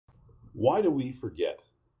Why do we forget?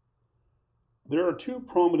 There are two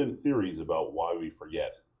prominent theories about why we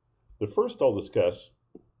forget. The first I'll discuss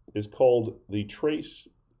is called the trace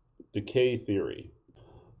decay theory.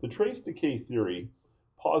 The trace decay theory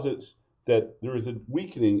posits that there is a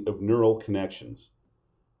weakening of neural connections.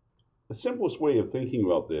 The simplest way of thinking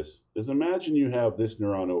about this is imagine you have this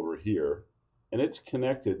neuron over here and it's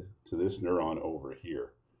connected to this neuron over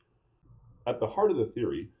here. At the heart of the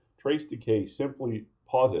theory, trace decay simply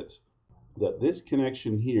posits that this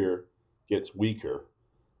connection here gets weaker.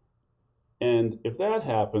 And if that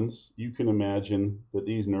happens, you can imagine that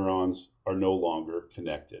these neurons are no longer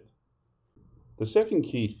connected. The second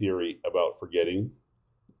key theory about forgetting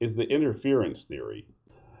is the interference theory.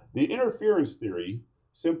 The interference theory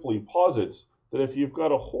simply posits that if you've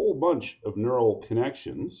got a whole bunch of neural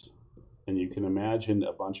connections, and you can imagine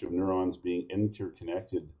a bunch of neurons being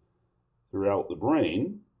interconnected throughout the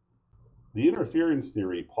brain, the interference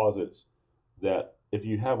theory posits that if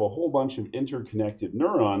you have a whole bunch of interconnected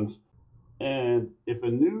neurons, and if a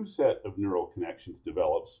new set of neural connections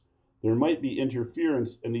develops, there might be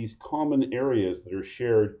interference in these common areas that are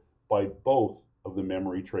shared by both of the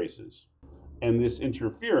memory traces. And this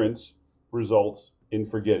interference results in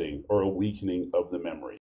forgetting or a weakening of the memory.